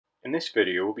In this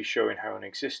video we'll be showing how an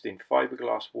existing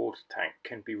fiberglass water tank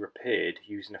can be repaired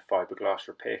using a fiberglass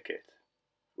repair kit.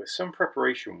 With some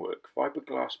preparation work,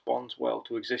 fiberglass bonds well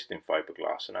to existing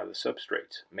fiberglass and other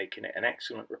substrates, making it an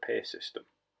excellent repair system.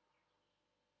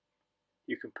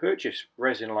 You can purchase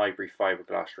Resin Library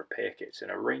fiberglass repair kits in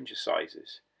a range of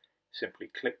sizes. Simply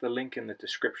click the link in the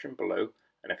description below,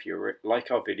 and if you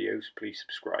like our videos, please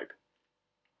subscribe.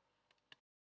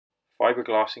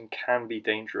 Fiberglassing can be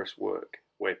dangerous work.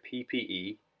 Wear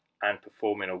PPE and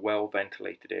perform in a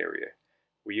well-ventilated area.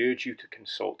 We urge you to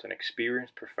consult an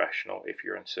experienced professional if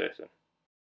you're uncertain.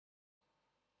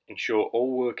 Ensure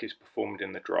all work is performed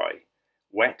in the dry.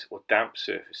 Wet or damp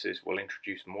surfaces will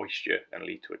introduce moisture and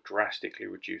lead to a drastically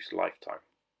reduced lifetime.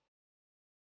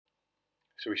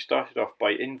 So we started off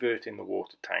by inverting the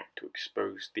water tank to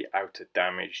expose the outer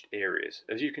damaged areas.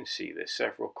 As you can see, there's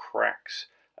several cracks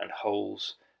and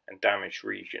holes and damaged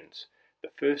regions. The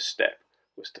first step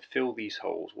was to fill these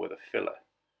holes with a filler.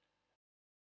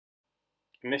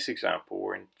 In this example,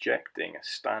 we're injecting a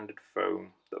standard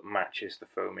foam that matches the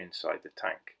foam inside the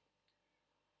tank.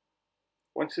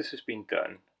 Once this has been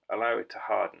done, allow it to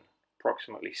harden,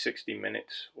 approximately 60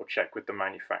 minutes, or check with the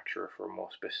manufacturer for a more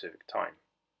specific time.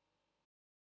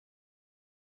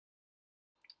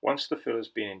 Once the filler has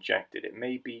been injected, it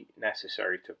may be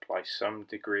necessary to apply some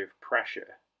degree of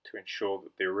pressure to ensure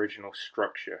that the original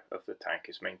structure of the tank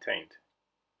is maintained.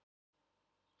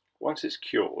 Once it's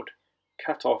cured,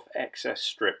 cut off excess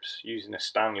strips using a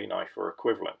Stanley knife or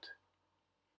equivalent.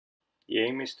 The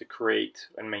aim is to create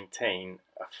and maintain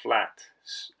a flat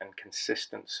and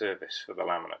consistent surface for the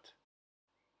laminate.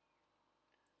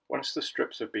 Once the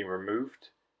strips have been removed,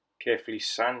 carefully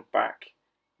sand back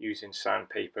using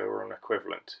sandpaper or an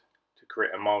equivalent to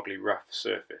create a mildly rough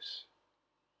surface.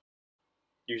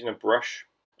 Using a brush,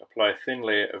 apply a thin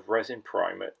layer of resin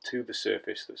primer to the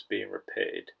surface that's being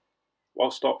repaired.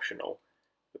 Whilst optional,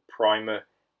 the primer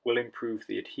will improve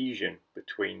the adhesion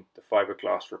between the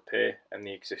fiberglass repair and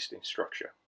the existing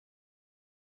structure.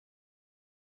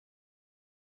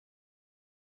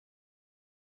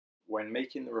 When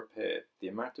making the repair, the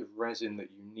amount of resin that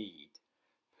you need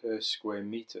per square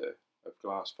metre of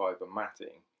glass fibre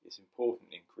matting is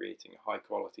important in creating a high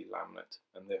quality laminate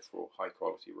and therefore high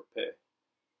quality repair.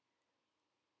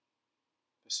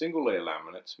 For single layer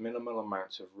laminates, minimal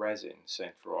amounts of resin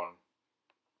centre on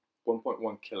 1.1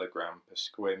 kg per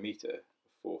square metre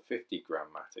for 50 gram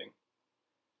matting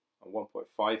and 1.5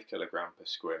 kg per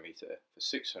square metre for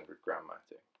 600 gram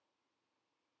matting.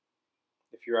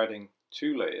 If you're adding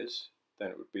 2 layers, then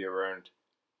it would be around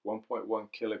 1.1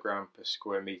 kg per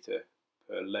square metre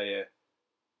per layer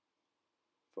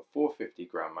for 450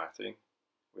 gram matting,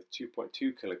 with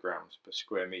 2.2 kg per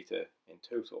square metre in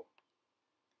total.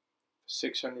 For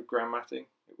 600 gram matting,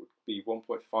 it would be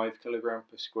 1.5 kg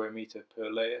per square metre per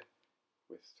layer,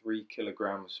 with 3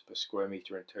 kg per square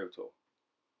metre in total.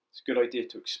 It's a good idea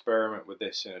to experiment with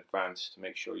this in advance to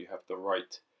make sure you have the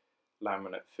right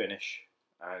laminate finish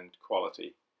and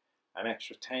quality. An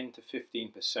extra 10 to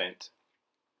 15%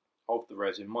 of the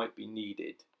resin might be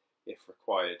needed if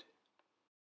required.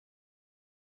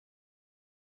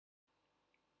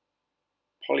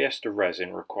 Polyester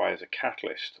resin requires a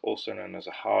catalyst, also known as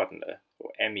a hardener,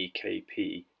 or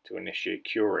MEKP, to initiate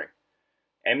curing.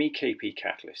 MEKP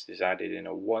catalyst is added in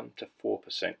a 1 to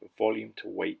 4% volume to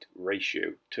weight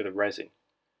ratio to the resin.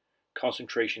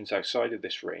 Concentrations outside of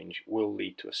this range will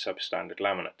lead to a substandard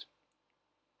laminate.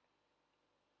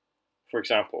 For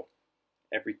example,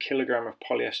 every kilogram of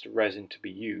polyester resin to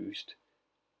be used,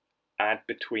 add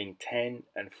between 10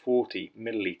 and 40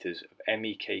 milliliters of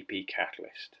MEKP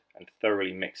catalyst and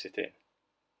thoroughly mix it in.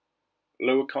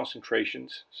 Lower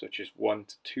concentrations, such as 1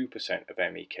 to 2% of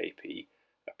MEKP,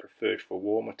 are preferred for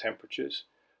warmer temperatures,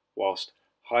 whilst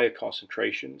higher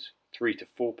concentrations, 3 to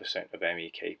 4% of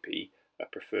MEKP, are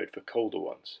preferred for colder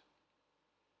ones.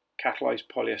 Catalyzed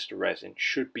polyester resin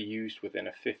should be used within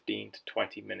a 15 to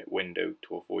 20 minute window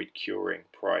to avoid curing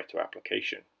prior to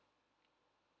application.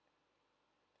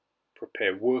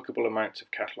 Prepare workable amounts of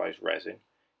catalyzed resin.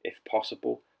 If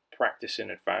possible, practice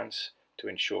in advance to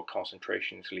ensure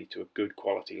concentrations lead to a good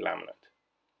quality laminate.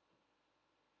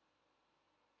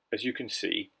 As you can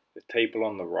see, the table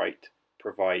on the right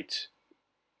provides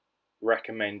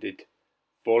recommended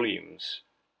volumes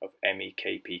of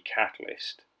MEKP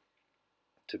catalyst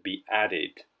to be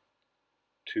added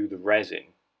to the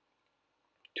resin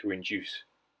to induce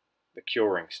the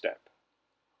curing step.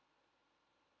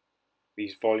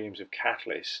 These volumes of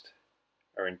catalyst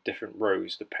are in different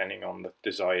rows depending on the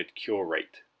desired cure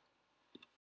rate.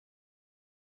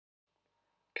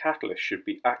 Catalyst should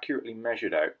be accurately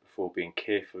measured out before being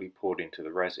carefully poured into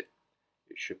the resin.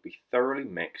 It should be thoroughly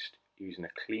mixed using a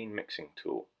clean mixing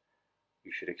tool.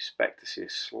 You should expect to see a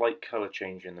slight colour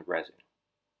change in the resin.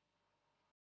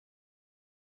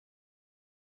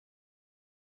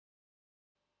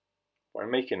 When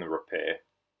making the repair,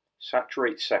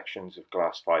 saturate sections of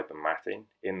glass fibre matting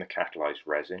in the catalysed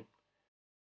resin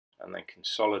and then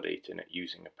consolidating it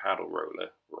using a paddle roller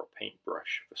or a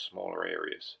paintbrush for smaller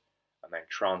areas, and then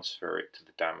transfer it to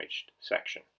the damaged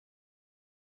section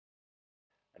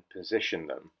and position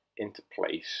them into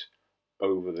place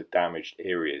over the damaged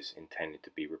areas intended to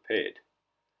be repaired.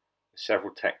 There are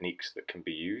several techniques that can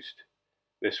be used.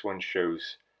 This one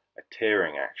shows a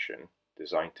tearing action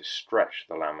designed to stretch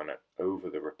the laminate over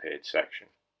the repaired section.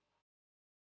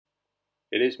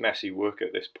 It is messy work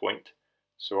at this point,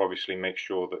 so obviously make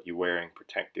sure that you're wearing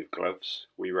protective gloves.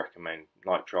 We recommend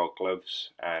nitrile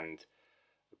gloves and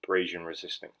abrasion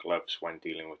resistant gloves when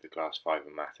dealing with the glass fibre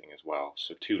matting as well,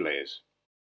 so 2 layers.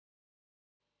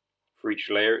 For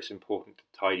each layer it's important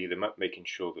to tidy them up, making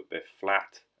sure that they're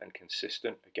flat and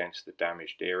consistent against the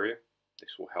damaged area.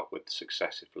 This will help with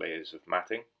successive layers of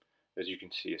matting. As you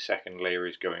can see, a second layer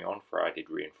is going on for added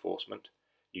reinforcement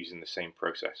using the same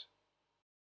process.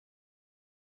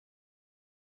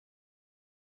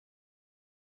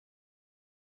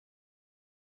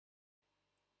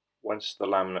 Once the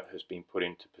laminate has been put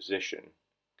into position,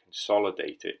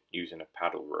 consolidate it using a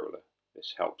paddle roller.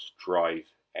 This helps drive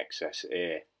excess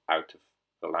air out of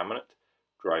the laminate,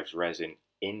 drives resin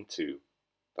into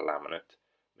the laminate,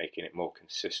 making it more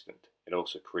consistent. It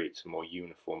also creates a more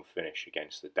uniform finish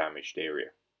against the damaged area.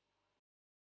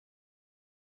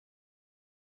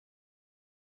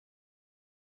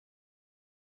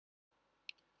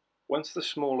 Once the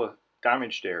smaller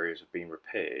damaged areas have been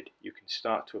repaired, you can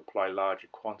start to apply larger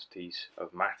quantities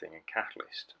of matting and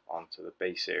catalyst onto the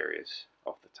base areas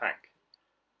of the tank.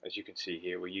 As you can see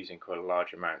here, we're using quite a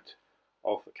large amount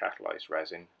of the catalyzed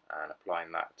resin and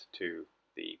applying that to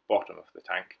the bottom of the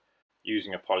tank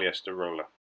using a polyester roller.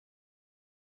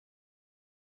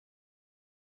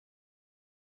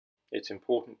 It's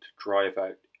important to drive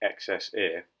out excess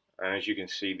air, and as you can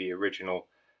see, the original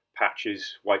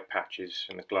patches, white patches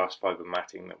in the glass fibre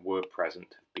matting that were present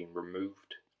have been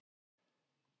removed.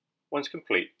 Once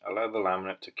complete, allow the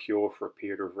laminate to cure for a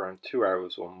period of around 2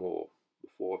 hours or more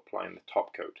before applying the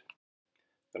top coat.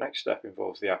 The next step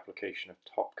involves the application of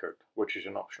top coat, which is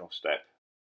an optional step.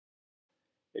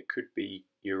 It could be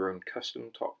your own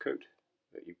custom top coat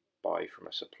that you buy from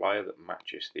a supplier that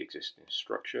matches the existing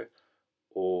structure,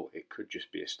 or it could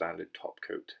just be a standard top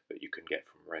coat that you can get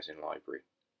from Resin Library.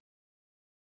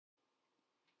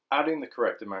 Adding the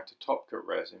correct amount of top coat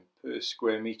resin per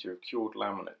square metre of cured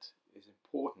laminate is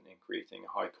important in creating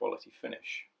a high quality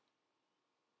finish.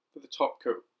 For the top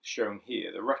coat shown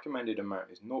here, the recommended amount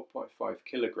is 0.5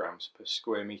 kilograms per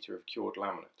square metre of cured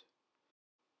laminate.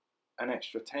 An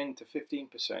extra 10 to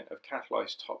 15% of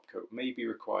catalysed top coat may be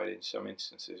required in some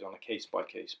instances on a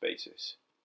case-by-case basis.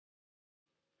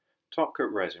 Top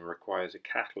coat resin requires a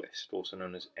catalyst, also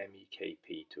known as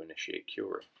MEKP, to initiate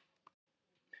curing.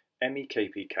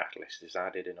 MEKP catalyst is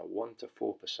added in a 1 to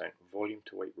 4% volume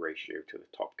to weight ratio to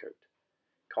the top coat.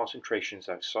 Concentrations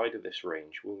outside of this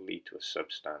range will lead to a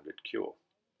substandard cure.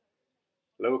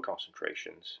 Lower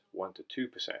concentrations, 1 to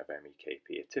 2% of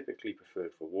MEKP, are typically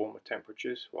preferred for warmer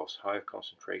temperatures, whilst higher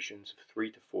concentrations of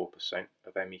 3 to 4%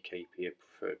 of MEKP are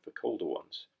preferred for colder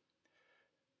ones.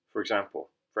 For example,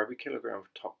 for every kilogram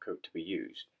of top coat to be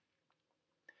used,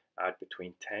 add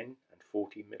between 10 and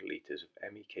 40 milliliters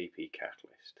of MEKP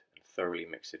catalyst and thoroughly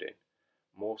mix it in,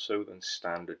 more so than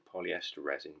standard polyester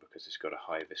resin because it's got a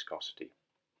high viscosity.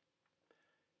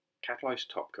 Catalyzed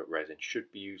top coat resin should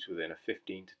be used within a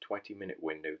 15 to 20 minute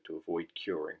window to avoid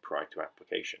curing prior to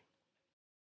application.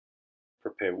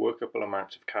 Prepare workable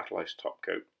amounts of catalyzed top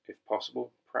coat. If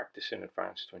possible, practice in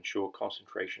advance to ensure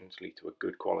concentrations lead to a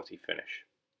good quality finish.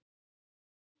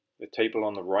 The table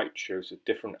on the right shows the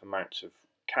different amounts of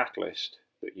catalyst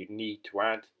that you need to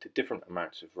add to different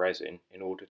amounts of resin in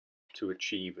order to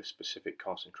achieve a specific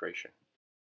concentration.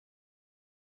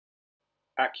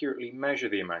 Accurately measure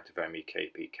the amount of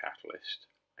MEKP catalyst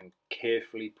and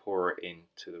carefully pour it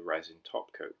into the resin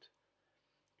top coat.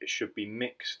 It should be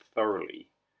mixed thoroughly,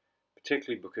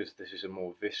 particularly because this is a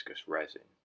more viscous resin.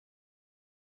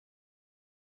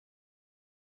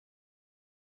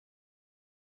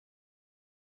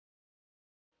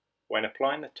 When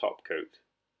applying the top coat,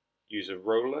 use a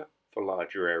roller for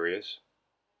larger areas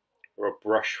or a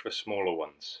brush for smaller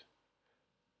ones.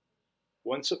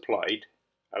 Once applied,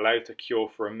 allow it to cure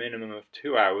for a minimum of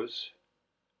 2 hours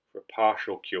for a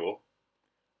partial cure,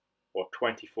 or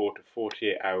 24 to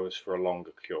 48 hours for a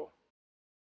longer cure.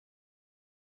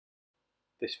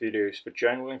 This video is for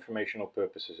general informational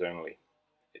purposes only.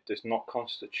 It does not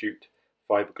constitute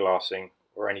fiberglassing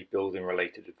or any building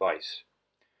related advice.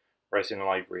 Resin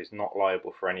Library is not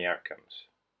liable for any outcomes.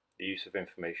 The use of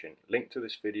information linked to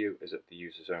this video is at the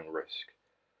user's own risk.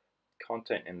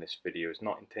 Content in this video is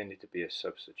not intended to be a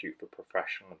substitute for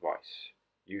professional advice.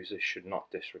 Users should not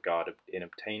disregard it in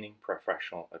obtaining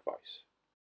professional advice.